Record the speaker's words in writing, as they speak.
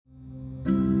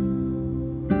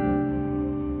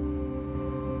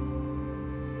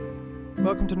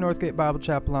Welcome to Northgate Bible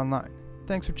Chapel Online.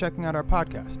 Thanks for checking out our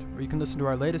podcast, where you can listen to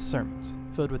our latest sermons,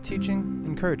 filled with teaching,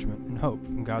 encouragement, and hope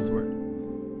from God's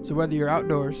Word. So whether you're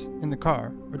outdoors, in the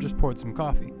car, or just poured some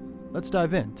coffee, let's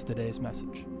dive into today's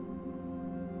message.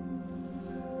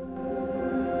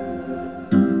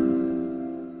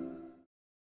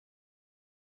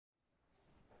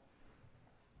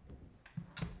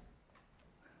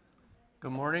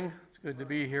 Good morning. It's good to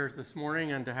be here this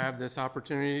morning and to have this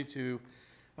opportunity to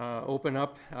open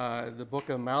up the book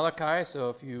of Malachi.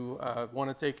 So if you want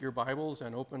to take your Bibles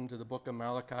and open to the book of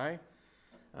Malachi,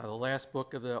 the last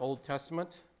book of the Old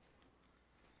Testament.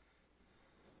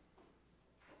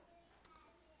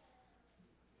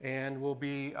 And we'll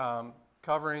be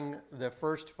covering the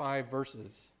first 5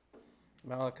 verses.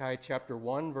 Malachi chapter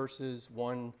 1, verses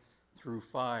 1 through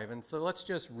 5. And so let's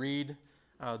just read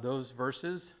those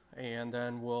verses, and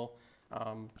then we'll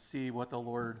see what the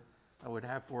Lord would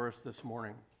have for us this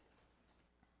morning.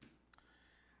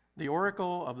 The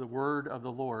oracle of the word of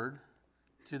the Lord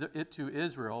to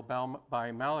Israel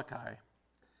by Malachi.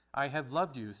 I have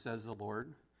loved you, says the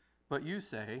Lord, but you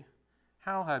say,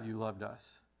 how have you loved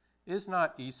us? Is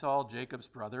not Esau Jacob's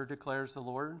brother, declares the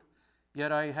Lord?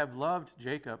 Yet I have loved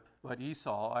Jacob, but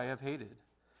Esau I have hated.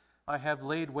 I have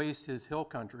laid waste his hill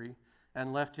country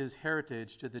and left his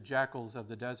heritage to the jackals of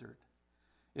the desert.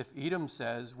 If Edom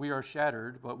says, we are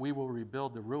shattered, but we will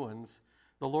rebuild the ruins,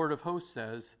 the Lord of hosts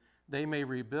says, they may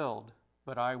rebuild,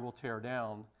 but I will tear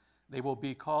down. They will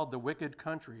be called the wicked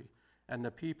country and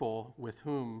the people with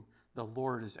whom the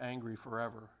Lord is angry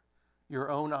forever. Your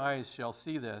own eyes shall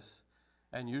see this,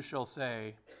 and you shall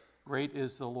say, great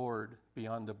is the Lord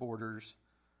beyond the borders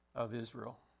of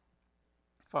Israel.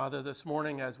 Father, this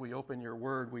morning as we open your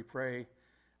word, we pray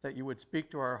that you would speak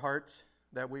to our hearts,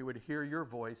 that we would hear your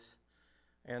voice,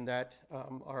 and that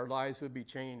our lives would be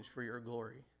changed for your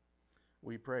glory.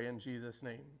 We pray in Jesus'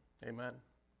 name. Amen.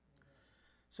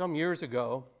 Some years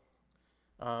ago,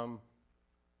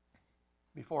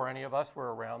 before any of us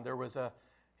were around, there was a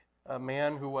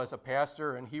man who was a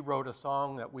pastor, and he wrote a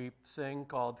song that we sing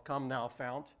called Come Thou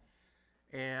Fount.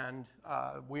 And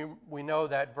we know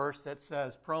that verse that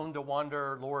says, prone to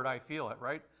wonder, Lord, I feel it,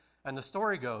 right? And the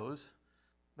story goes,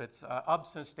 it's an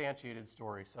unsubstantiated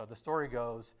story. So the story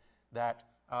goes that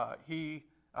he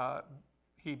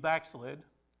backslid,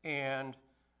 and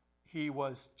he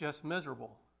was just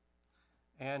miserable.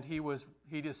 And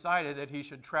he decided that he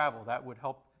should travel. That would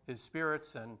help his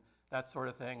spirits and that sort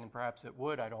of thing, and perhaps it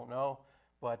would, I don't know.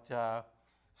 But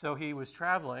so he was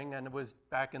traveling, and it was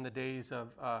back in the days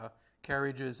of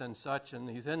carriages and such, and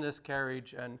he's in this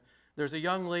carriage, and there's a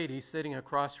young lady sitting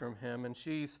across from him, and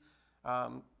she's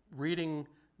reading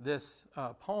this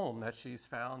poem that she's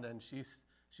found, and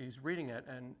she's reading it,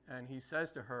 and he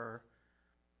says to her,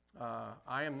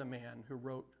 I am the man who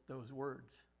wrote those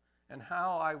words. And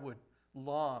how I would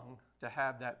long to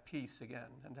have that peace again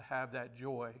and to have that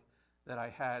joy that I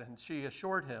had. And she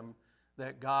assured him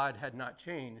that God had not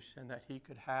changed and that he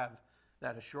could have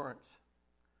that assurance.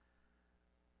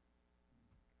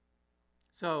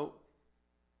 So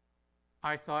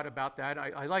I thought about that.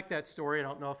 I like that story. I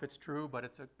don't know if it's true, but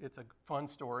it's a fun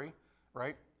story,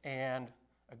 right? And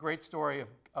a great story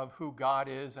of who God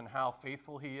is and how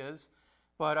faithful he is.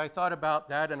 But I thought about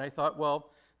that, and I thought,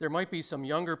 well, there might be some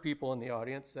younger people in the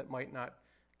audience that might not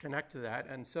connect to that.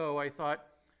 And so I thought,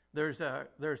 there's a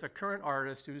current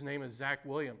artist whose name is Zach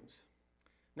Williams.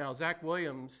 Now, Zach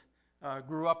Williams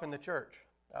grew up in the church.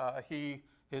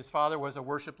 His father was a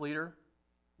worship leader.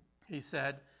 He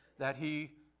said that he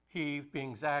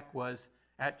being Zach, was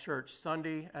at church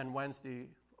Sunday and Wednesday,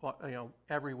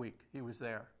 every week he was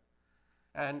there.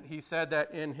 And he said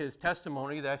that in his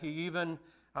testimony that he even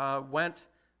went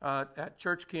at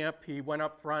church camp, he went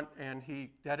up front and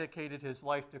he dedicated his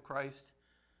life to Christ,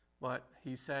 but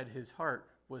he said his heart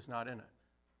was not in it.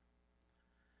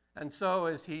 And so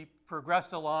as he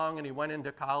progressed along and he went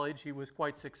into college, he was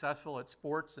quite successful at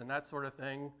sports and that sort of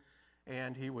thing,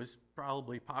 and he was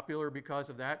probably popular because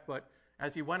of that. But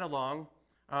as he went along,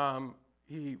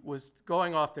 he was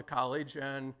going off to college,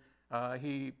 and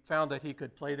he found that he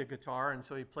could play the guitar, and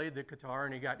so he played the guitar,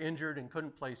 and he got injured and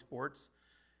couldn't play sports.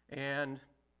 And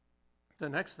the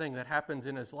next thing that happens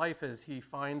in his life is he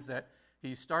finds that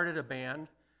he started a band,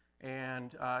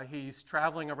 and he's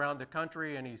traveling around the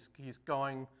country, and he's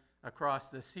going across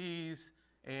the seas.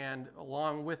 And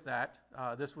along with that,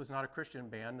 this was not a Christian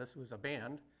band, this was a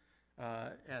band.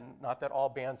 And not that all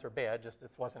bands are bad, just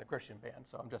this wasn't a Christian band,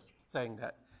 so I'm just saying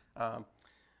that.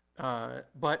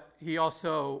 But he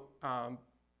also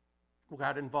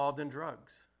got involved in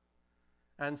drugs.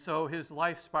 And so his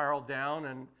life spiraled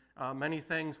down, Many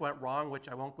things went wrong, which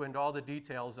I won't go into all the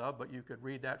details of, but you could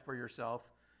read that for yourself.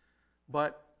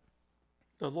 But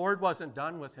the Lord wasn't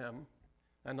done with him,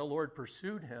 and the Lord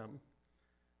pursued him.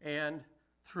 And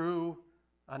through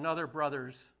another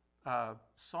brother's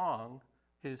song,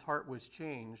 his heart was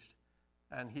changed,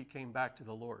 and he came back to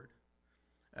the Lord.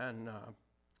 And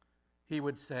he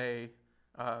would say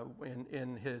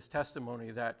in his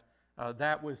testimony that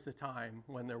that was the time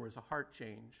when there was a heart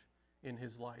change in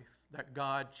his life, that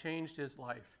God changed his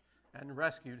life and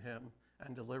rescued him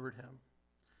and delivered him.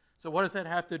 So what does that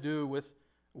have to do with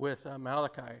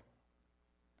Malachi?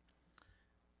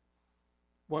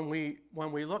 When we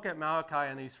look at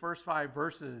Malachi in these first 5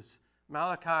 verses,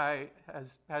 Malachi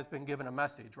has been given a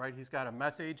message, right? He's got a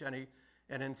message, and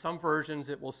in some versions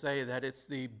it will say that it's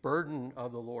the burden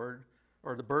of the Lord,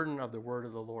 or the burden of the word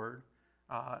of the Lord.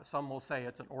 Some will say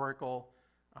it's an oracle,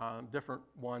 different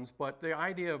ones. But the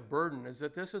idea of burden is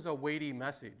that this is a weighty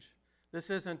message. This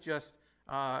isn't just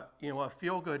a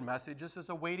feel-good message. This is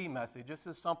a weighty message. This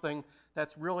is something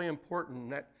that's really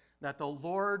important that the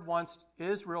Lord wants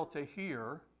Israel to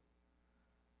hear,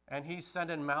 and he's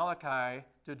sending Malachi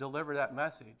to deliver that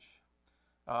message.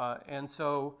 And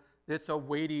so it's a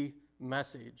weighty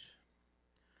message.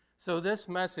 So this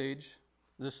message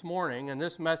this morning, and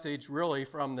this message really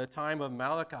from the time of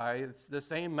Malachi, it's the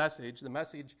same message. The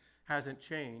message hasn't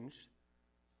changed.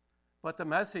 But the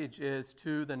message is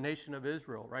to the nation of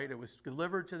Israel, right? It was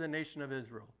delivered to the nation of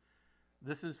Israel.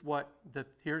 This is what,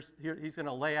 he's going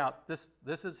to lay out, this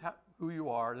is who you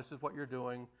are, this is what you're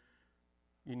doing,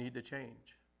 you need to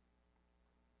change.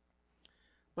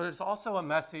 But it's also a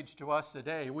message to us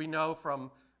today. We know from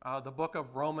the book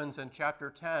of Romans in chapter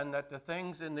 10 that the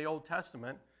things in the Old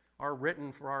Testament are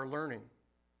written for our learning.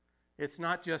 It's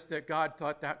not just that God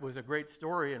thought that was a great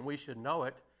story and we should know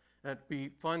it. It'd be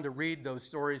fun to read those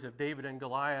stories of David and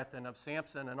Goliath and of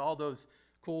Samson and all those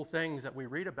cool things that we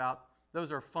read about.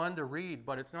 Those are fun to read,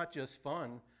 but it's not just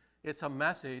fun. It's a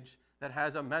message that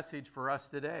has a message for us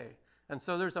today. And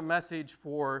so there's a message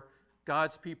for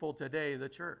God's people today, the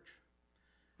church.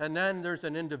 And then there's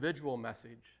an individual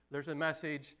message. There's a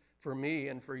message for me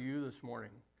and for you this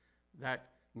morning that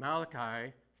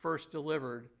Malachi first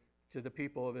delivered to the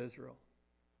people of Israel.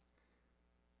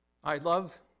 I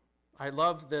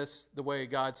love this, the way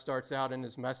God starts out in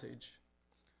his message.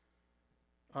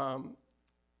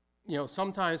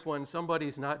 Sometimes when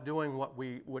somebody's not doing what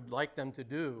we would like them to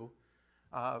do,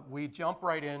 we jump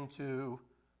right into,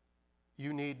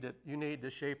 you need to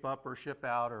shape up or ship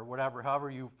out or whatever, however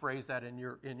you phrase that in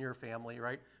your family,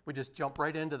 right? We just jump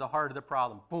right into the heart of the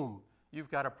problem. Boom,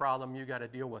 you've got a problem, you got to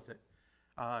deal with it.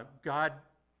 God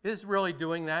is really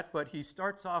doing that, but he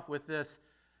starts off with this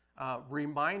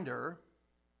reminder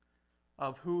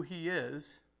of who he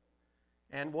is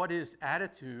and what his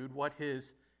attitude, what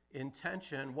his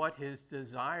intention, what his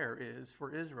desire is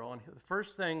for Israel. And the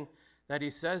first thing that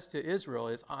he says to Israel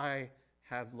is, I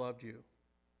have loved you.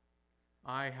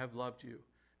 I have loved you.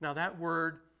 Now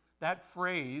that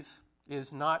phrase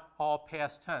is not all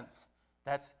past tense.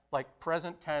 That's like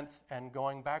present tense and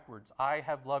going backwards. I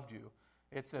have loved you.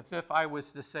 It's as if I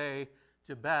was to say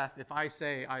to Beth, if I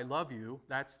say I love you,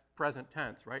 that's present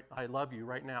tense, right? I love you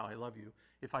right now, I love you.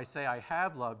 If I say I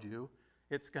have loved you,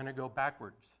 it's going to go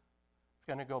backwards. It's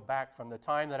going to go back from the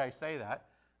time that I say that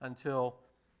until,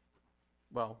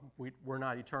 well, we're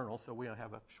not eternal, so we don't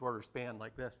have a shorter span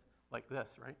like this,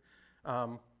 right?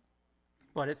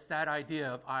 But it's that idea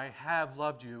of I have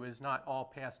loved you is not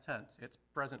all past tense. It's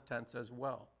present tense as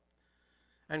well.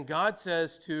 And God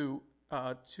says to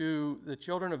the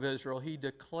children of Israel, he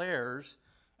declares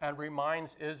and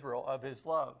reminds Israel of his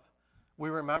love. We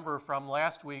remember from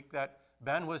last week that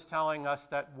Ben was telling us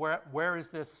that where is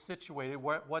this situated,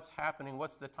 what's happening,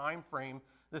 what's the time frame.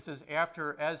 This is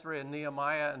after Ezra and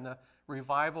Nehemiah and the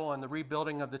revival and the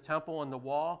rebuilding of the temple and the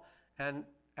wall, and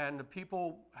the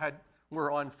people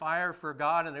were on fire for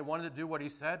God and they wanted to do what he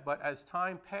said, but as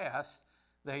time passed,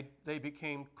 they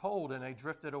became cold and they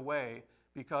drifted away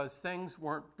because things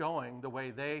weren't going the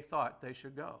way they thought they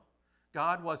should go.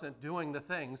 God wasn't doing the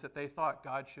things that they thought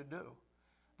God should do.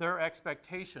 Their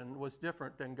expectation was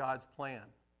different than God's plan.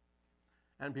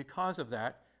 And because of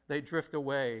that, they drift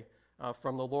away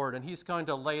from the Lord. And he's going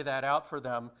to lay that out for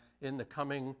them in the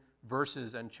coming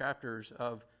verses and chapters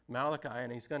of Malachi.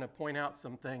 And he's going to point out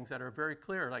some things that are very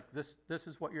clear, like this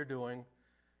is what you're doing,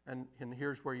 and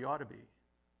here's where you ought to be.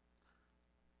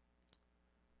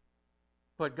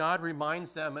 But God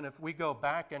reminds them, and if we go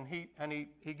back, and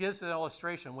he gives an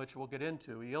illustration, which we'll get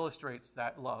into. He illustrates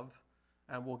that love,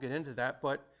 and we'll get into that.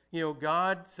 But,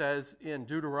 God says in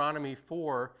Deuteronomy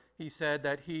 4, he said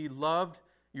that he loved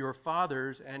your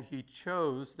fathers, and he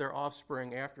chose their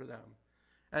offspring after them.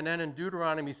 And then in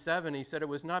Deuteronomy 7, he said, it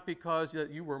was not because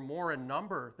that you were more in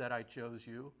number that I chose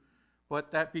you,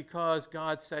 but that because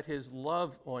God set his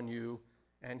love on you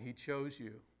and he chose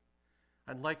you.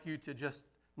 I'd like you to just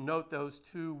note those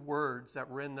two words that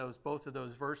were in both of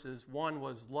those verses. One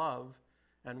was love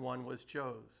and one was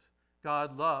chose.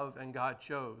 God loved and God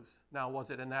chose. Now, was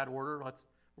it in that order?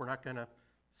 We're not going to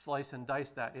slice and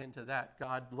dice that into that.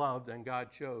 God loved and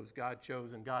God chose. God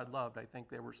chose and God loved. I think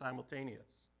they were simultaneous.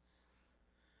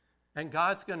 And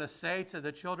God's going to say to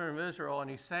the children of Israel,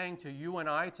 and he's saying to you and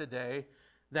I today,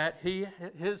 that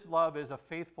his love is a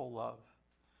faithful love.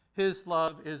 His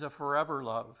love is a forever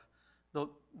love.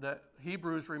 The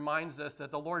Hebrews reminds us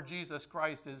that the Lord Jesus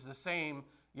Christ is the same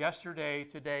yesterday,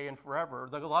 today, and forever.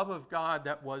 The love of God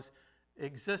that was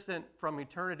existent from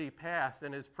eternity past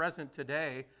and is present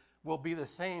today will be the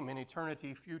same in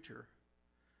eternity future.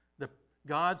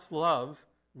 God's love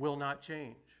will not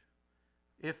change.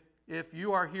 If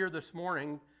you are here this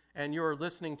morning and you're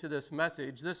listening to this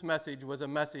message was a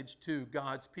message to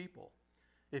God's people.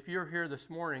 If you're here this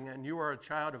morning and you are a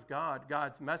child of God,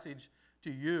 God's message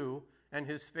to you and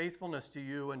his faithfulness to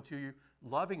you and to you,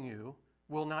 loving you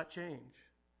will not change.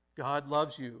 God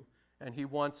loves you and he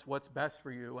wants what's best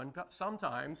for you. And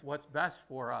sometimes what's best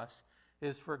for us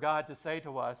is for God to say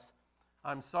to us,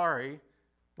 I'm sorry,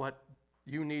 but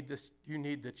you need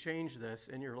to change this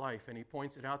in your life. And he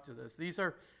points it out to this. These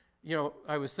are,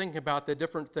 I was thinking about the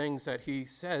different things that he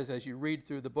says as you read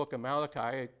through the book of Malachi.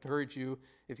 I encourage you,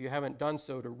 if you haven't done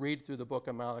so, to read through the book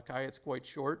of Malachi. It's quite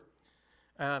short.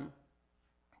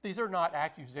 These are not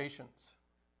accusations,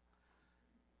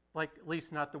 like at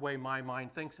least not the way my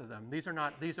mind thinks of them. These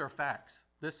are facts.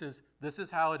 This is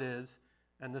how it is,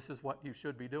 and this is what you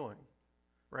should be doing,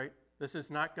 right? This is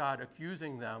not God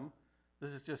accusing them.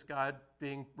 This is just God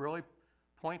being really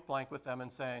point blank with them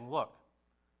and saying, look,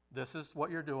 this is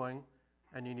what you're doing,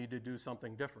 and you need to do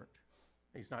something different.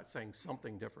 He's not saying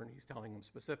something different. He's telling them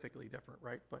specifically different,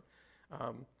 right? But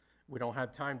we don't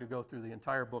have time to go through the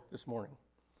entire book this morning.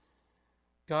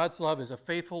 God's love is a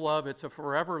faithful love. It's a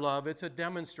forever love. It's a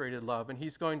demonstrated love. And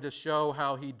he's going to show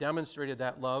how he demonstrated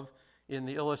that love in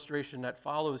the illustration that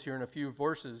follows here in a few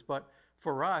verses. But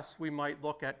for us, we might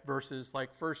look at verses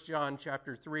like 1 John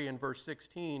chapter 3 and verse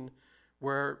 16,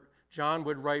 where John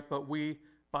would write, but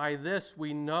by this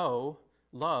we know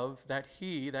love, that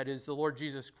he, that is the Lord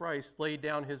Jesus Christ, laid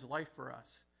down his life for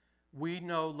us. We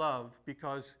know love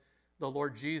because the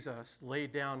Lord Jesus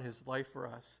laid down his life for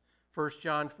us. 1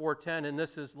 John 4:10, and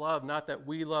this is love, not that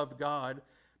we loved God,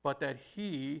 but that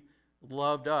he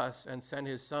loved us and sent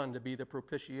his Son to be the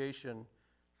propitiation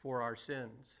for our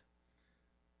sins.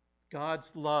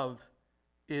 God's love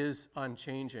is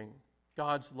unchanging.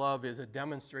 God's love is a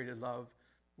demonstrated love.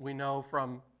 We know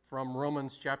from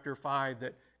Romans chapter 5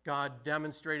 that God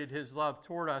demonstrated his love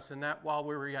toward us, and that while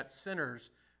we were yet sinners,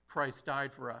 Christ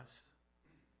died for us.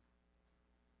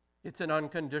 It's an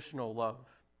unconditional love.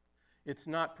 It's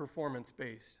not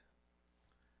performance-based.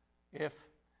 If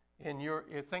you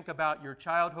think about your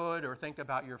childhood or think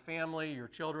about your family, your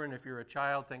children, if you're a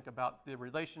child, think about the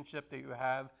relationship that you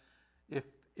have.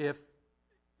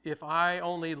 If I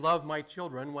only love my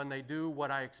children when they do what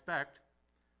I expect,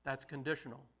 that's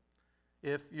conditional.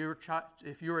 If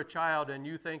you're a child and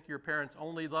you think your parents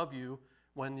only love you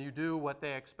when you do what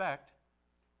they expect,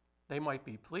 they might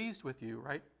be pleased with you,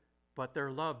 right? But their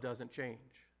love doesn't change.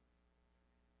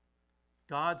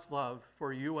 God's love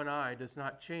for you and I does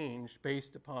not change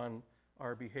based upon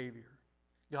our behavior.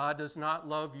 God does not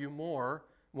love you more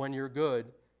when you're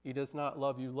good. He does not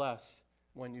love you less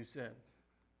when you sin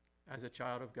as a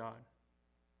child of God.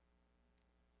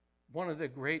 One of the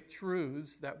great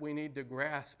truths that we need to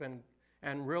grasp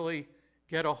and really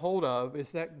get a hold of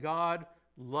is that God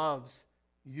loves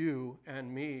you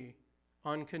and me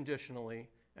unconditionally,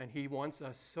 and he wants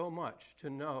us so much to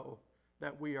know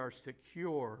that we are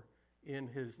secure in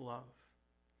his love.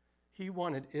 He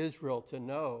wanted Israel to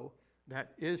know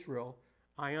that, Israel,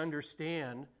 I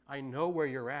understand, I know where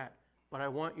you're at, but I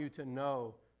want you to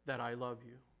know that I love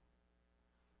you.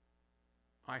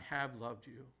 I have loved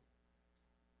you.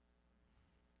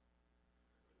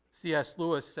 C.S.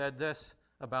 Lewis said this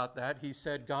about that. He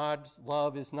said, God's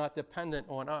love is not dependent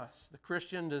on us. The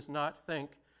Christian does not think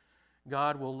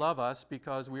God will love us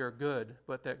because we are good,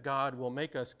 but that God will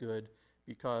make us good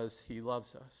because he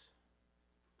loves us.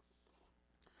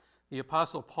 The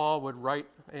Apostle Paul would write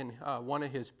in one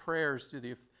of his prayers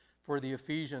for the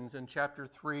Ephesians in chapter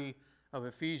 3 of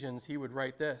Ephesians, he would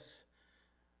write this,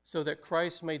 so that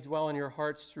Christ may dwell in your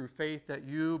hearts through faith, that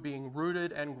you, being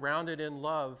rooted and grounded in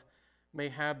love, may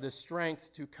have the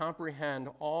strength to comprehend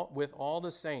with all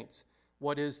the saints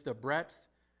what is the breadth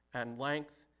and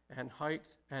length and height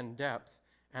and depth,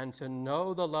 and to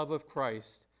know the love of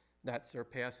Christ that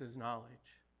surpasses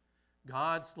knowledge.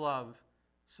 God's love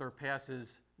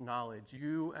surpasses knowledge.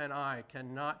 You and I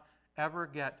cannot ever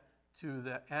get to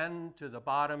the end, to the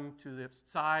bottom, to the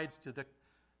sides, to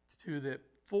the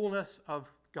fullness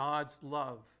of God's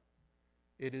love.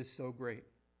 It is so great.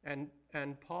 And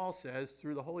Paul says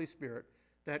through the Holy Spirit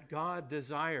that God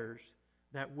desires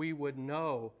that we would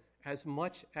know as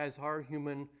much as our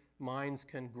human minds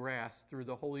can grasp through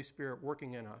the Holy Spirit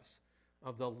working in us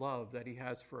of the love that he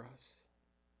has for us.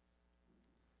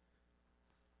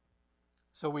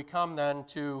 So we come then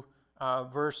to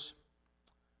verse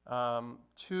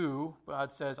 2.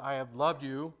 God says, I have loved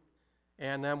you.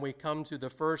 And then we come to the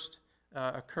first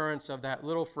occurrence of that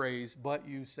little phrase, but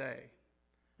you say.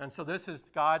 And so this is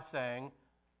God saying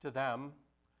to them,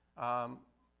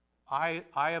 I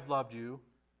have loved you,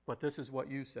 but this is what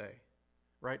you say.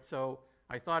 Right? So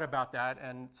I thought about that,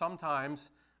 and sometimes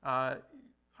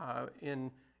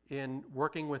in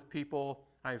working with people,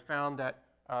 I found that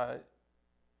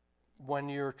when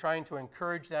you're trying to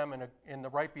encourage them in the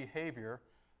right behavior,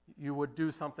 you would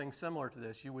do something similar to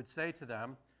this. You would say to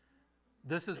them,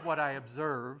 this is what I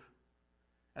observe,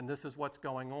 and this is what's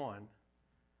going on.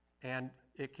 And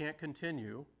it can't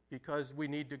continue because we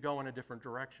need to go in a different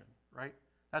direction, right?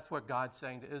 That's what God's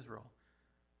saying to Israel.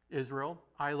 Israel,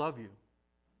 I love you.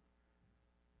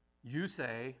 You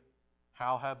say,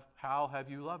 how have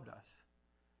you loved us?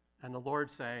 And the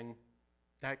Lord's saying,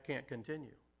 that can't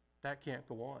continue. That can't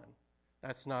go on.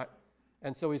 That's not,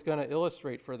 and so he's going to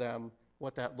illustrate for them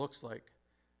what that looks like.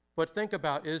 But think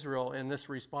about Israel in this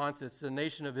response. It's the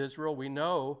nation of Israel. We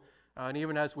know, and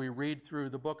even as we read through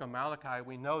the book of Malachi,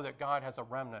 we know that God has a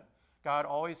remnant. God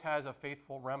always has a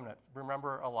faithful remnant.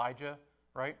 Remember Elijah,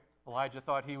 right? Elijah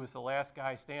thought he was the last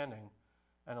guy standing.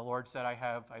 And the Lord said, I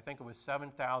think it was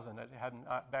 7,000 that had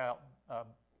not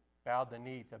bowed the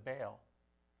knee to Baal.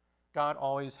 God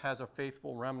always has a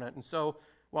faithful remnant. And so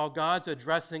while God's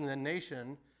addressing the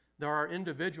nation, there are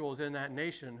individuals in that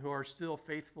nation who are still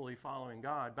faithfully following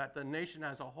God. But the nation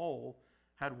as a whole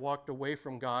had walked away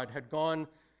from God, had gone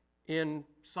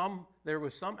there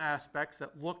was some aspects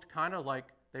that looked kind of like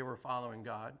they were following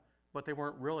God, but they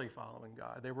weren't really following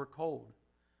God. They were cold.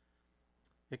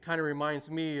 It kind of reminds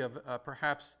me of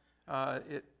perhaps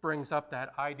it brings up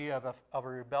that idea of a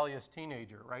rebellious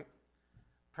teenager, right?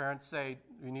 Parents say,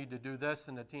 you need to do this,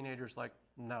 and the teenager's like,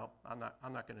 no, I'm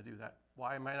not going to do that.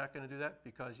 Why am I not going to do that?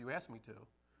 Because you asked me to.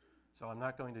 So I'm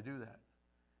not going to do that.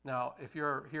 Now, if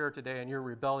you're here today and you're a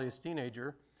rebellious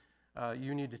teenager,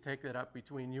 you need to take that up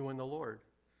between you and the Lord.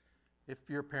 If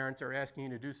your parents are asking you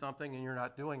to do something and you're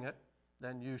not doing it,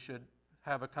 then you should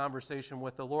have a conversation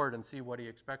with the Lord and see what he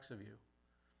expects of you.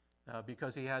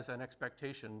 Because he has an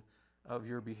expectation of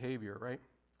your behavior, right?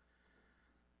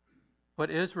 But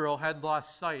Israel had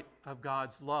lost sight of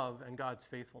God's love and God's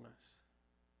faithfulness.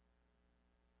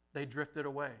 They drifted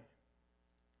away.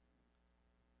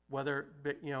 Whether,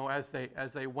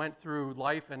 as they went through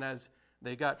life and as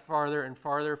they got farther and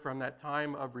farther from that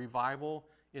time of revival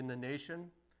in the nation,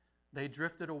 they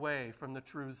drifted away from the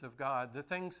truths of God. The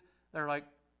things, they're like,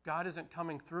 God isn't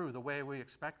coming through the way we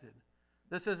expected.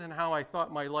 This isn't how I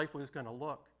thought my life was going to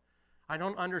look. I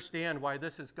don't understand why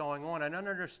this is going on. I don't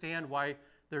understand why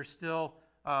there's still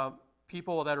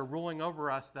people that are ruling over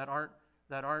us that aren't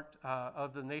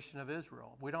of the nation of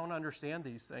Israel. We don't understand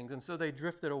these things. And so they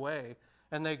drifted away,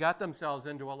 and they got themselves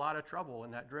into a lot of trouble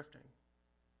in that drifting.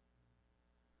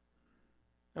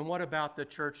 And what about the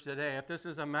church today? If this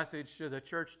is a message to the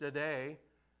church today,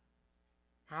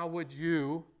 how would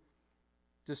you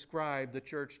describe the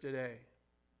church today?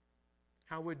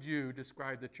 How would you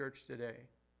describe the church today?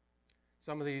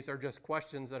 Some of these are just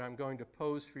questions that I'm going to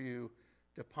pose for you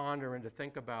to ponder and to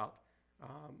think about.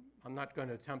 I'm not going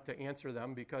to attempt to answer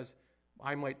them because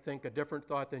I might think a different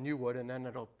thought than you would, and then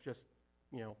it'll just,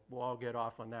 we'll all get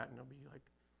off on that, and it'll be like,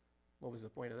 what was the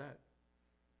point of that?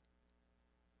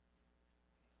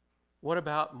 What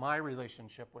about my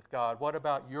relationship with God? What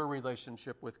about your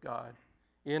relationship with God?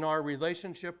 In our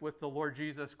relationship with the Lord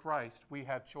Jesus Christ, we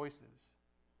have choices.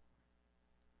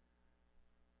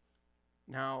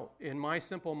 Now, in my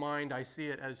simple mind, I see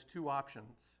it as two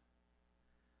options.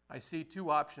 I see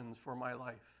two options for my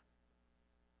life.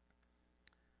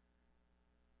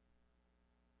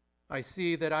 I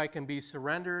see that I can be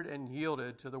surrendered and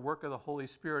yielded to the work of the Holy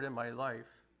Spirit in my life,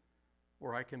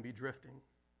 or I can be drifting.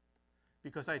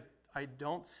 Because I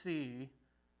don't see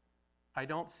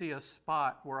a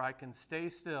spot where I can stay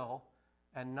still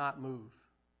and not move.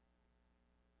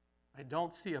 I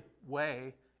don't see a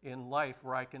way in life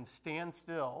where I can stand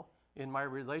still in my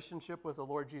relationship with the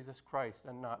Lord Jesus Christ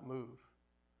and not move.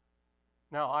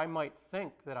 Now, I might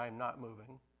think that I'm not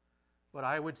moving, but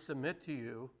I would submit to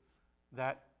you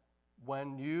that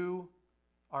when you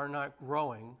are not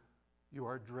growing, you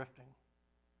are drifting.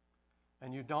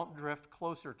 And you don't drift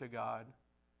closer to God,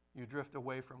 you drift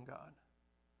away from God.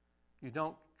 You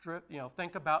don't drift,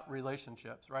 think about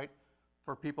relationships, right?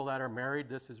 For people that are married,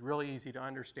 this is really easy to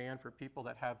understand. For people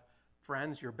that have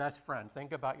friends, your best friend,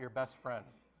 think about your best friend.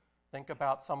 Think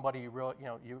about somebody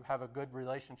you have a good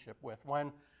relationship with.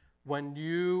 When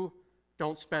you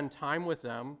don't spend time with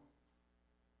them,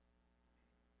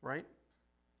 right?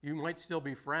 You might still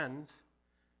be friends,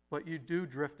 but you do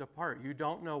drift apart. You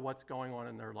don't know what's going on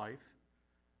in their life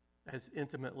as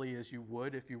intimately as you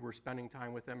would if you were spending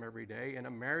time with them every day. In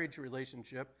a marriage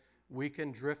relationship, we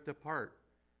can drift apart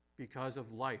because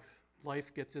of life.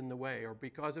 Life gets in the way, or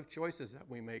because of choices that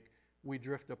we make, we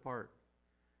drift apart.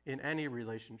 In any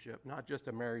relationship, not just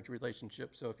a marriage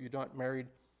relationship. So if you're not married,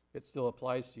 it still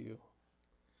applies to you.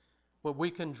 But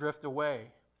we can drift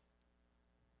away.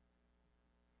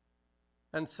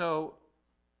 And so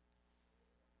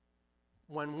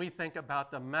when we think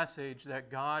about the message that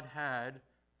God had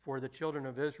for the children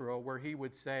of Israel, where he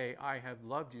would say, I have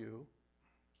loved you,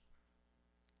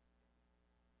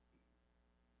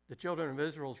 the children of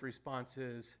Israel's response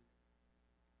is,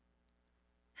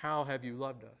 how have you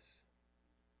loved us?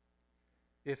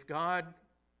 If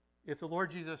the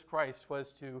Lord Jesus Christ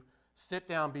was to sit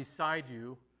down beside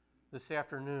you this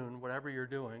afternoon, whatever you're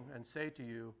doing, and say to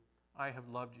you, I have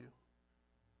loved you,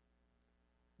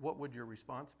 what would your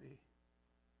response be?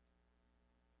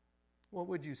 What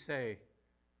would you say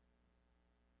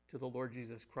to the Lord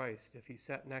Jesus Christ if he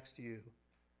sat next to you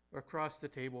or across the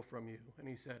table from you and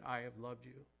he said, I have loved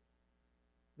you?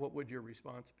 What would your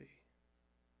response be?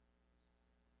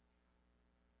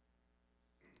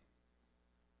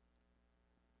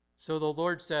 So the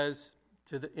Lord says,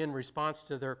 in response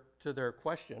to their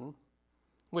question,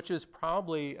 which is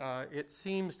probably, it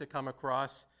seems to come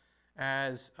across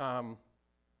as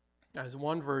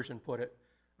one version put it,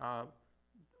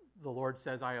 the Lord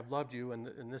says, I have loved you, and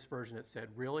in this version it said,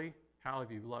 really? How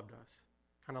have you loved us?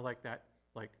 Kind of like that,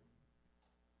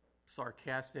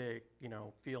 sarcastic,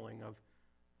 feeling of,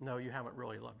 no, you haven't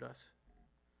really loved us.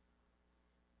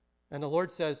 And the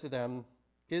Lord says to them,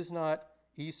 is not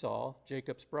Esau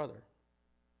Jacob's brother?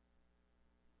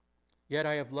 Yet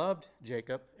I have loved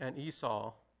Jacob, and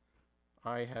Esau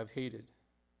I have hated.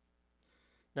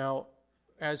 Now,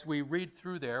 as we read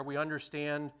through there, we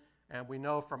understand and we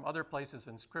know from other places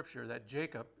in Scripture that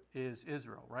Jacob is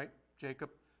Israel, right? Jacob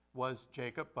was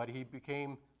Jacob, but he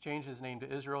changed his name to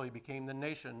Israel. He became the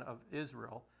nation of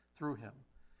Israel through him.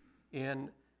 In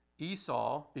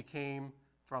Esau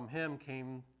from him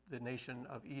came the nation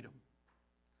of Edom.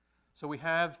 So we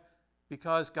have,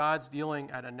 because God's dealing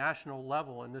at a national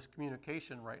level in this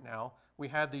communication right now, we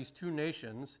have these two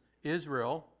nations,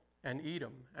 Israel and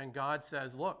Edom. And God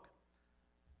says, look,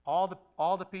 all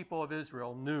the people of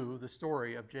Israel knew the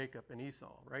story of Jacob and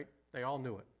Esau, right? They all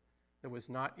knew it. There was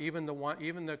not even the ones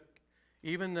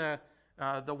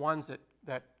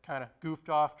that kind of goofed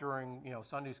off during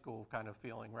Sunday school kind of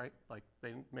feeling, right? Like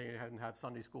they may hadn't have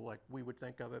Sunday school like we would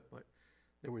think of it, but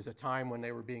there was a time when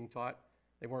they were being taught.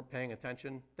 They weren't paying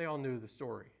attention. They all knew the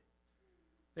story.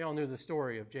 They all knew the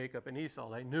story of Jacob and Esau.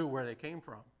 They knew where they came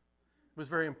from. It was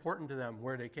very important to them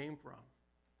where they came from.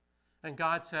 And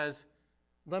God says,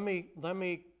 let me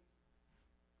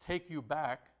take you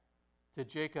back to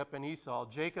Jacob and Esau.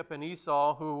 Jacob and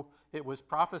Esau, who it was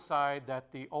prophesied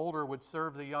that the older would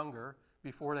serve the younger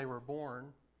before they were born.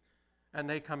 And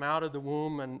they come out of the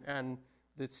womb, and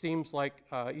it seems like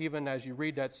even as you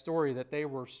read that story that they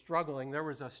were struggling. There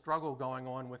was a struggle going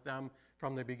on with them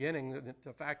from the beginning.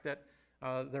 The fact that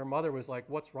their mother was like,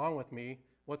 what's wrong with me?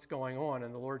 What's going on?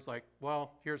 And the Lord's like,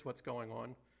 well, here's what's going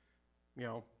on.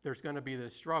 There's going to be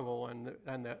this struggle, and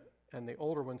the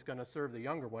older one's going to serve the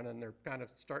younger one, and they're kind of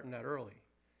starting that early,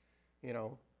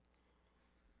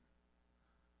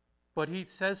 But he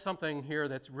says something here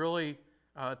that's really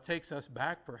takes us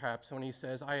back, perhaps, when he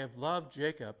says, I have loved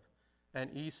Jacob, and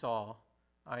Esau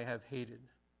I have hated.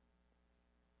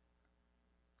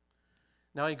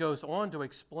 Now he goes on to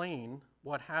explain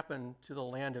what happened to the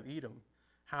land of Edom,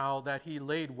 how that he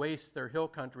laid waste their hill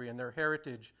country, and their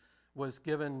heritage was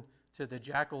given to the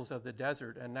jackals of the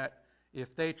desert, and that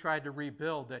if they tried to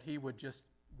rebuild, that he would just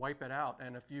wipe it out.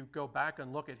 And if you go back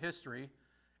and look at history,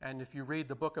 and if you read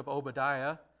the book of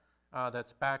Obadiah,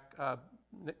 that's back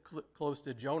close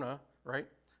to Jonah, right?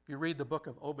 If you read the book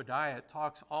of Obadiah, it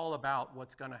talks all about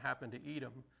what's going to happen to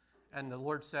Edom And the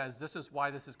Lord says, this is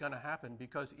why this is going to happen,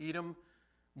 because Edom,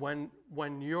 when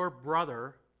your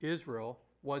brother Israel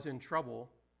was in trouble,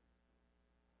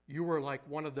 you were like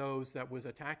one of those that was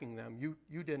attacking them.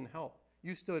 You didn't help.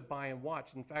 You stood by and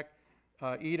watched. In fact,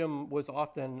 Edom was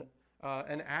often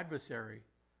an adversary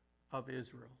of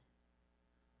Israel.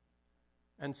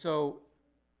 And so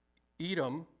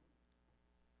Edom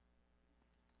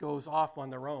goes off on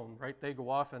their own, right? They go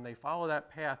off and they follow that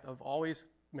path of always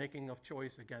making a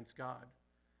choice against God.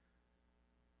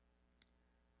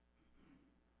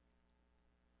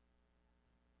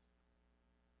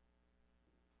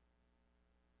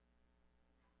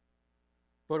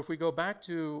 But if we go back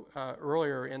to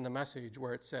earlier in the message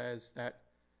where it says that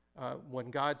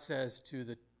when God says to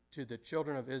the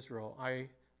children of Israel, I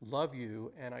love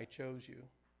you and I chose you,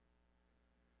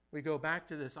 we go back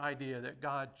to this idea that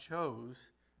God chose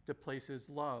to place his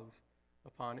love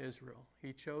upon Israel.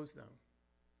 He chose them.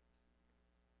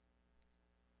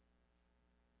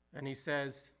 And he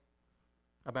says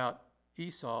about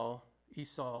Esau,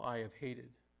 Esau I have hated.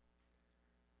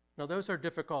 Now, those are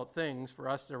difficult things for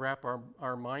us to wrap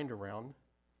our mind around.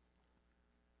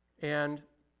 And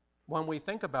when we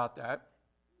think about that,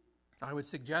 I would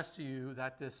suggest to you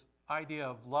that this idea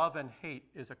of love and hate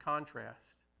is a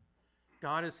contrast.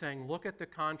 God is saying, look at the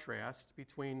contrast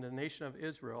between the nation of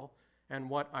Israel and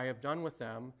what I have done with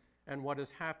them and what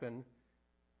has happened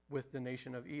with the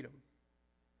nation of Edom.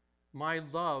 My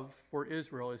love for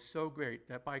Israel is so great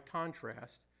that by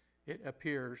contrast, it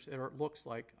appears, or it looks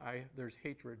like there's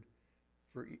hatred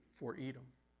for Edom.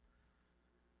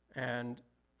 And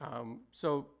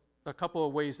so a couple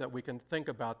of ways that we can think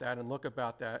about that and look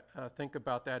about that, think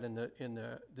about that in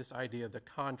this idea of the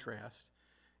contrast.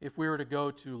 If we were to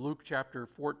go to Luke chapter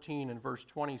 14 and verse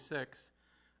 26,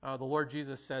 the Lord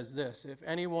Jesus says this, if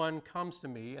anyone comes to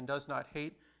me and does not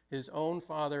hate his own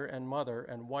father and mother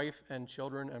and wife and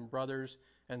children and brothers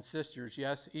and sisters,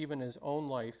 yes, even his own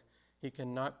life, he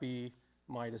cannot be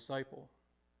my disciple.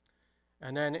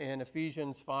 And then in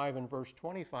Ephesians 5 and verse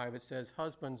 25, it says,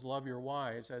 husbands, love your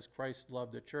wives as Christ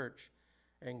loved the church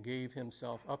and gave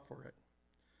himself up for it.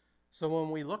 So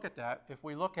when we look at that, if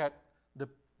we look at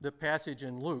the passage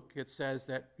in Luke, it says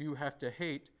that you have to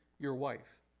hate your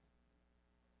wife.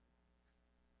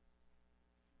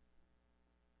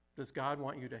 Does God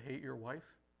want you to hate your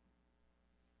wife?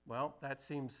 Well, that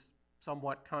seems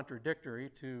somewhat contradictory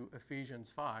to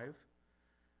Ephesians 5.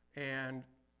 And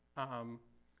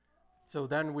so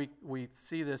then we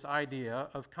see this idea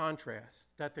of contrast,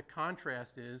 that the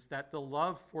contrast is that the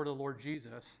love for the Lord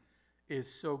Jesus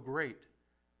is so great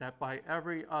that by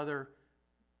every other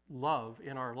love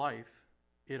in our life,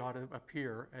 it ought to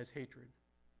appear as hatred.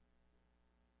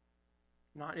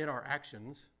 Not in our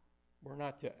actions. We're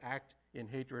not to act in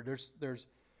hatred. There's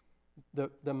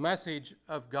the message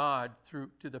of God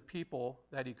to the people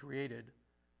that he created,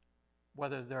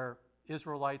 whether they're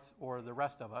Israelites or the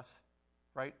rest of us,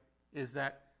 right, is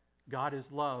that God is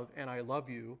love and I love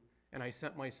you and I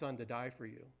sent my son to die for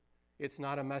you. It's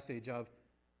not a message of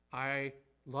I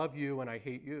love you and I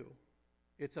hate you.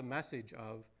 It's a message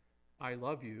of I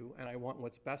love you and I want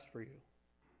what's best for you.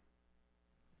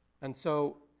 And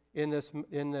so in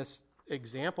this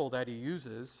example that he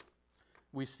uses,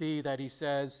 we see that he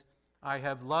says, I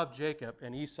have loved Jacob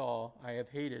and Esau I have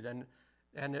hated.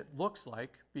 And it looks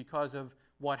like, because of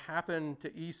what happened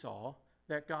to Esau,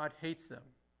 that God hates them.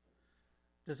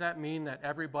 Does that mean that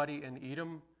everybody in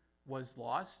Edom was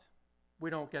lost?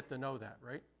 We don't get to know that,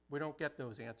 right? We don't get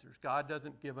those answers. God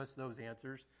doesn't give us those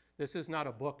answers. This is not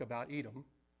a book about Edom.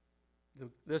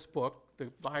 This book,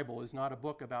 the Bible, is not a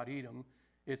book about Edom.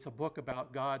 It's a book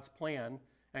about God's plan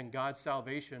and God's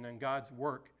salvation and God's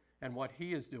work and what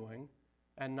he is doing,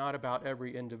 and not about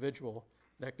every individual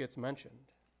that gets mentioned.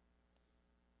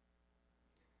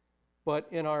 But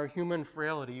in our human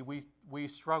frailty, we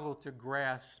struggle to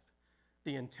grasp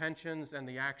the intentions and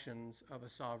the actions of a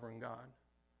sovereign God.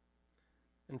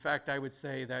 In fact, I would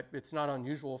say that it's not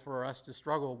unusual for us to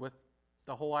struggle with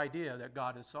the whole idea that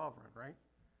God is sovereign, right?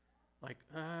 Like,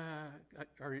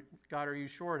 God, are you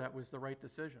sure that was the right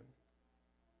decision?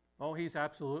 Oh, he's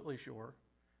absolutely sure.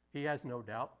 He has no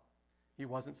doubt. He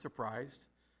wasn't surprised.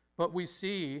 But we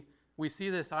see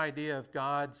this idea of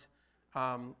God's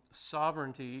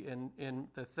sovereignty in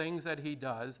the things that he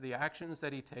does, the actions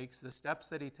that he takes, the steps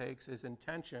that he takes, his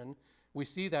intention. We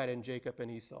see that in Jacob and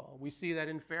Esau. We see that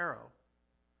in Pharaoh,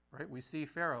 right? We see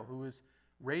Pharaoh, who was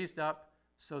raised up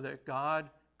so that God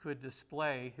could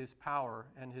display his power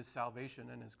and his salvation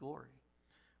and his glory.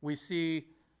 We see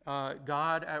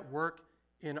God at work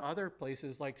in other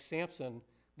places like Samson,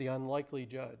 the unlikely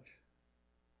judge.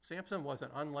 Samson was an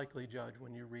unlikely judge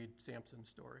when you read Samson's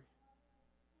story.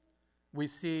 We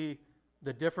see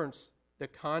the difference, the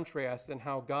contrast in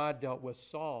how God dealt with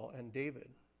Saul and David.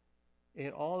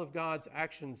 In all of God's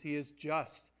actions, he is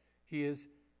just, he is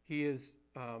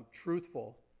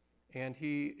truthful, and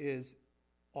he is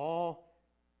all,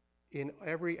 in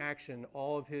every action,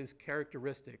 all of his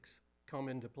characteristics come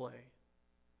into play.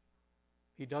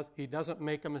 He doesn't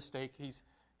make a mistake.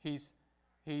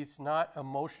 He's not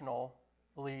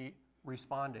emotionally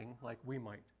responding like we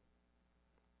might.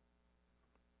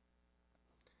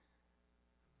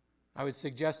 I would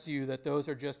suggest to you that those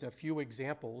are just a few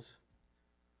examples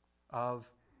of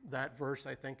that verse.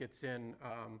 I think it's in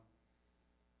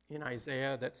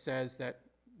Isaiah that says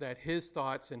that his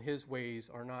thoughts and his ways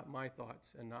are not my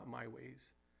thoughts and not my ways.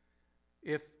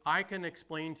 If I can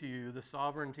explain to you the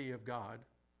sovereignty of God,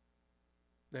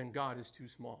 then God is too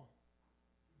small.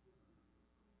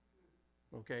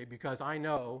 Okay, because I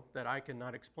know that I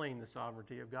cannot explain the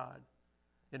sovereignty of God.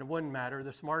 And it wouldn't matter,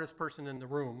 the smartest person in the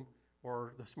room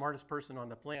or the smartest person on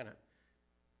the planet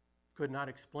could not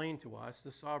explain to us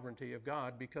the sovereignty of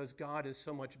God, because God is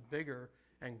so much bigger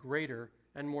and greater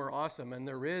and more awesome. And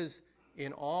there is,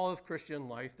 in all of Christian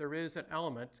life, there is an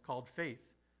element called faith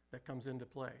that comes into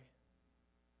play.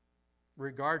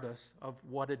 Regardless of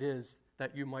what it is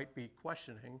that you might be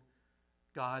questioning,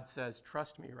 God says,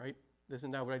 trust me, right?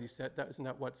 Isn't that what he said? Isn't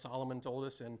that what Solomon told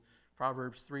us in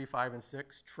Proverbs 3, 5, and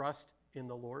 6? Trust in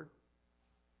the Lord.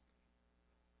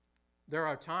 There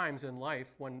are times in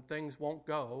life when things won't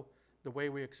go the way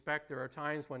we expect. There are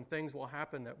times when things will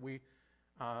happen that we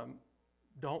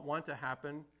don't want to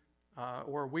happen,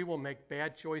 or we will make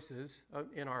bad choices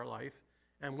in our life,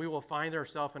 and we will find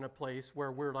ourselves in a place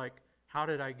where we're like, how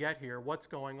did I get here? What's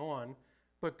going on?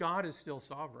 But God is still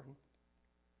sovereign.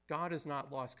 God has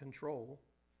not lost control.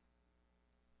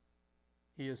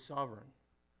 He is sovereign.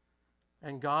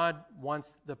 And God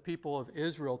wants the people of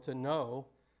Israel to know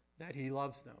that he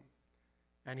loves them.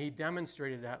 And he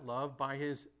demonstrated that love by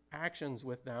his actions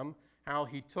with them, how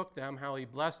he took them, how he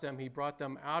blessed them. He brought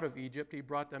them out of Egypt. He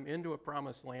brought them into a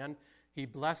promised land. He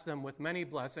blessed them with many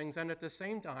blessings. And at the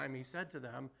same time, he said to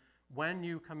them, when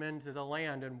you come into the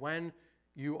land and when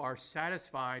you are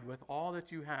satisfied with all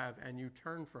that you have and you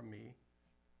turn from me,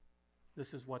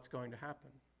 this is what's going to happen.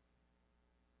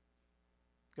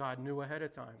 God knew ahead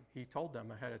of time. He told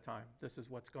them ahead of time, this is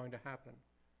what's going to happen.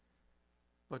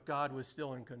 But God was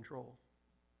still in control.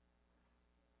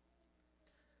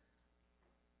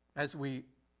 As we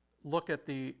look at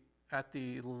the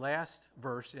last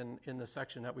verse in the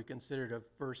section that we considered of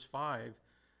verse 5,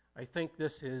 I think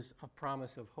this is a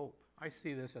promise of hope. I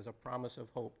see this as a promise of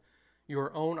hope.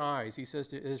 Your own eyes, he says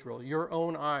to Israel, your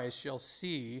own eyes shall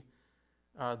see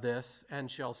this and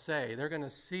shall say. They're going to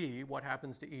see what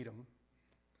happens to Edom.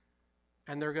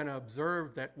 And they're going to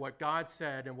observe that what God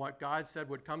said and what God said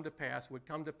would come to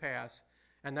pass.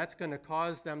 And that's going to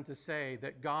cause them to say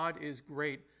that God is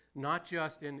great, not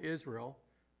just in Israel,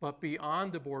 but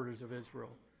beyond the borders of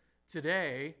Israel.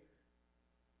 Today,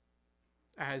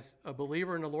 as a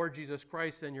believer in the Lord Jesus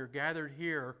Christ and you're gathered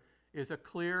here, is a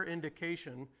clear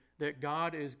indication that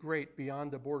God is great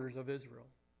beyond the borders of Israel.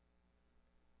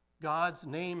 God's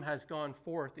name has gone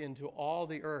forth into all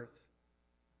the earth.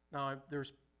 Now,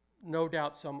 there's no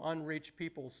doubt some unreached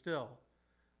people still,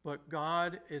 but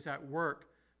God is at work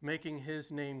making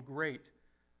his name great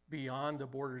beyond the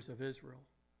borders of Israel.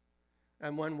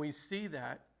 And when we see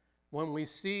that, when we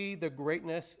see the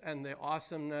greatness and the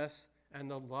awesomeness and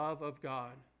the love of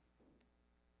God,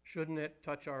 shouldn't it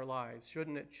touch our lives?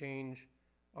 Shouldn't it change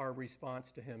our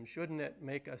response to him? Shouldn't it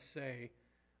make us say,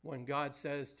 when God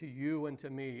says to you and to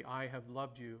me, I have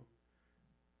loved you,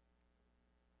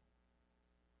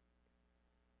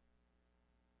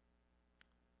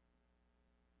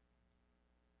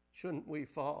 shouldn't we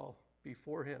fall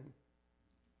before him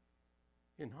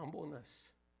in humbleness,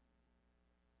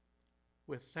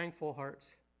 with thankful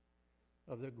hearts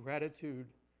of the gratitude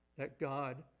that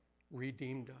God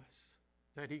redeemed us,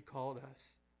 that he called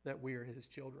us, that we are his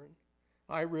children?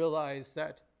 I realize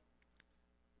that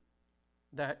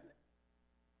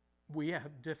we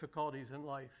have difficulties in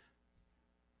life.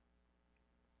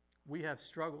 We have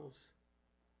struggles.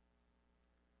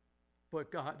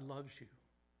 But God loves you.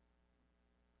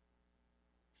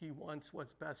 He wants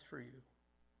what's best for you.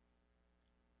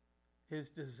 His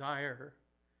desire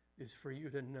is for you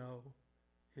to know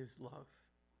his love.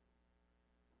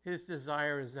 His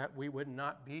desire is that we would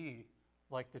not be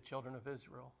like the children of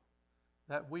Israel,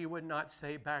 that we would not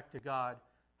say back to God,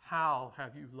 how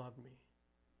have you loved me?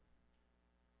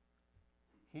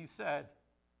 He said,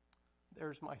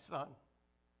 there's my son.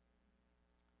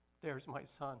 There's my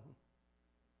son.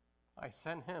 I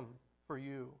sent him for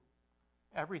you.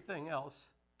 Everything else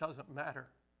doesn't matter.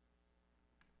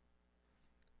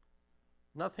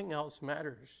 Nothing else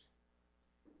matters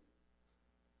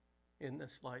in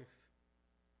this life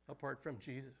apart from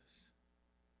Jesus.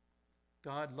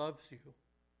 God loves you.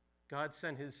 God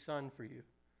sent his Son for you.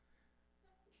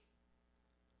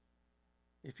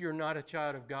 If you're not a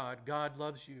child of God, God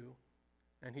loves you,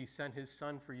 and he sent his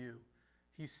Son for you.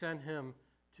 He sent him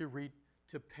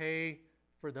to pay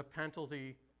for the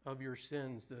penalty of your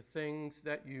sins, the things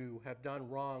that you have done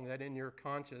wrong, that in your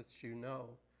conscience you know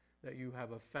that you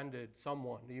have offended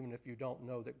someone, even if you don't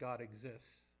know that God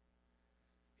exists.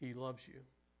 He loves you,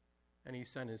 and he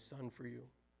sent his Son for you.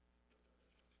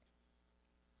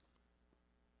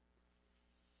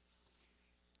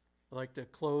 I'd like to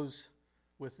close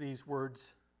with these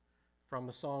words from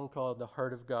a song called The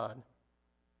Heart of God.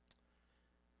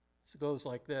 It goes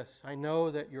like this: I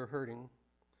know that you're hurting.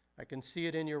 I can see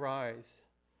it in your eyes.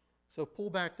 So pull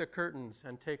back the curtains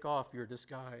and take off your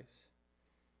disguise.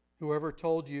 Whoever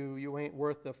told you you ain't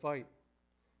worth the fight,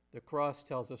 the cross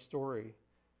tells a story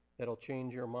that'll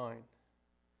change your mind.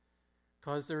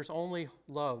 'Cause there's only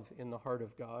love in the heart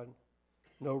of God,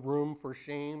 no room for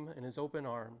shame in his open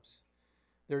arms.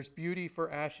 There's beauty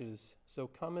for ashes, so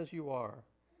come as you are.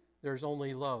 There's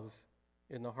only love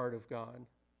in the heart of God.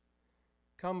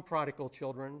 Come, prodigal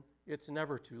children, it's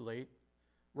never too late.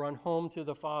 Run home to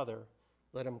the Father,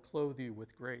 let him clothe you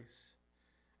with grace.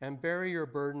 And bury your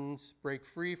burdens, break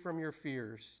free from your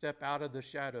fears, step out of the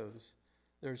shadows.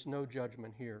 There's no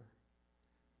judgment here.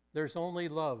 There's only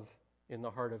love in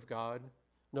the heart of God,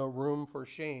 no room for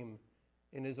shame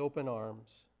in his open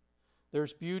arms.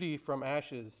 There's beauty from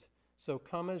ashes, so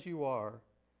come as you are.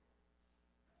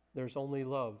 There's only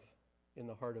love in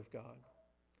the heart of God.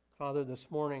 Father, this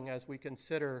morning, as we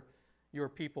consider your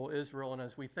people Israel, and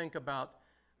as we think about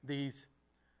these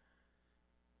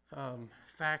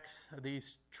facts,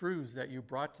 these truths that you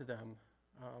brought to them,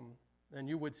 then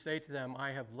you would say to them,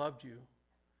 I have loved you.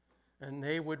 And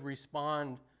they would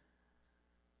respond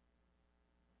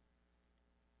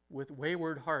with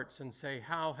wayward hearts and say,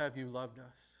 how have you loved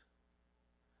us?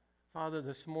 Father,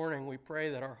 this morning we pray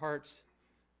that our hearts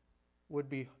would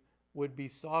be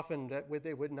softened, that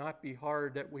they would not be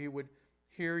hard, that we would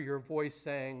hear your voice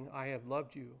saying, I have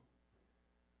loved you,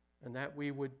 and that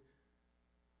we would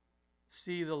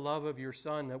see the love of your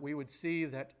Son, that we would see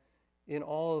that in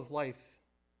all of life,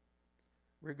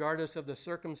 regardless of the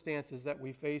circumstances that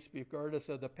we face, regardless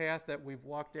of the path that we've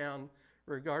walked down,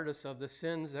 regardless of the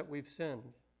sins that we've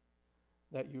sinned,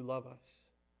 that you love us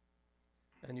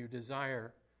and you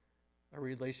desire a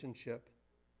relationship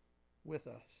with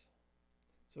us.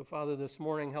 So, Father, this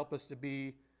morning, help us to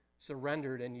be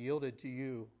surrendered and yielded to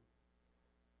you,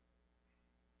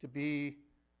 to be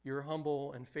your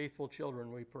humble and faithful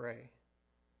children, we pray.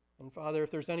 And, Father,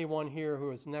 if there's anyone here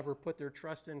who has never put their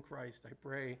trust in Christ, I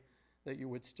pray that you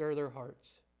would stir their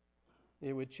hearts.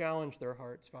 You would challenge their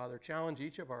hearts, Father. Challenge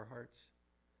each of our hearts.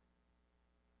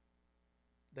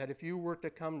 That if you were to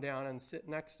come down and sit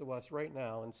next to us right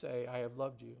now and say, I have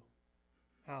loved you,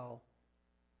 how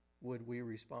would we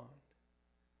respond?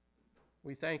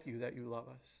 We thank you that you love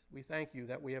us. We thank you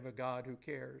that we have a God who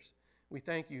cares. We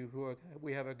thank you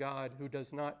we have a God who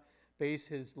does not base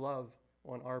his love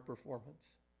on our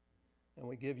performance. And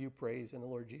we give you praise in the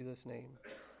Lord Jesus' name.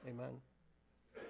 Amen.